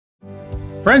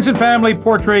Friends and family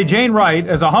portray Jane Wright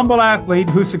as a humble athlete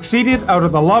who succeeded out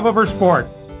of the love of her sport.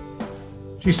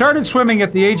 She started swimming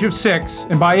at the age of 6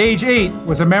 and by age 8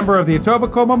 was a member of the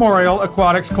Etobicoke Memorial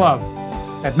Aquatics Club.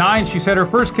 At 9, she set her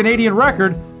first Canadian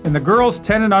record in the girls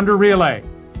 10 and under relay.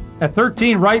 At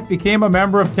 13, Wright became a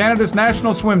member of Canada's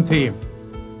national swim team.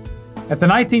 At the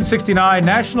 1969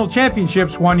 National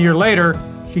Championships 1 year later,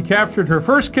 she captured her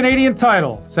first Canadian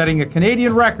title, setting a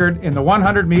Canadian record in the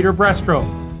 100-meter breaststroke.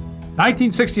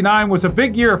 1969 was a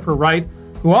big year for Wright,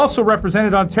 who also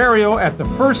represented Ontario at the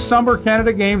first Summer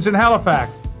Canada Games in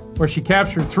Halifax, where she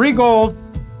captured 3 gold,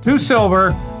 2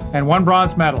 silver, and 1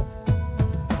 bronze medal.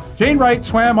 Jane Wright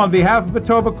swam on behalf of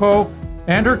Etobicoke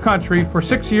and her country for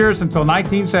 6 years until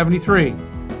 1973.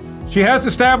 She has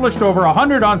established over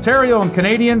 100 Ontario and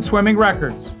Canadian swimming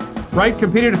records. Wright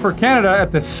competed for Canada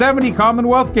at the 70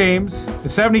 Commonwealth Games, the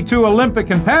 72 Olympic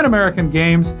and Pan American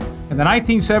Games, and the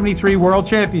 1973 World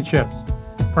Championships.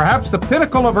 Perhaps the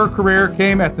pinnacle of her career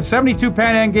came at the 72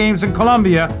 Pan Am Games in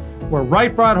Colombia, where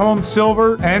Wright brought home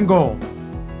silver and gold.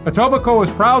 Etobicoke is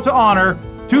proud to honor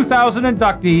 2000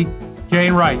 inductee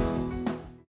Jane Wright.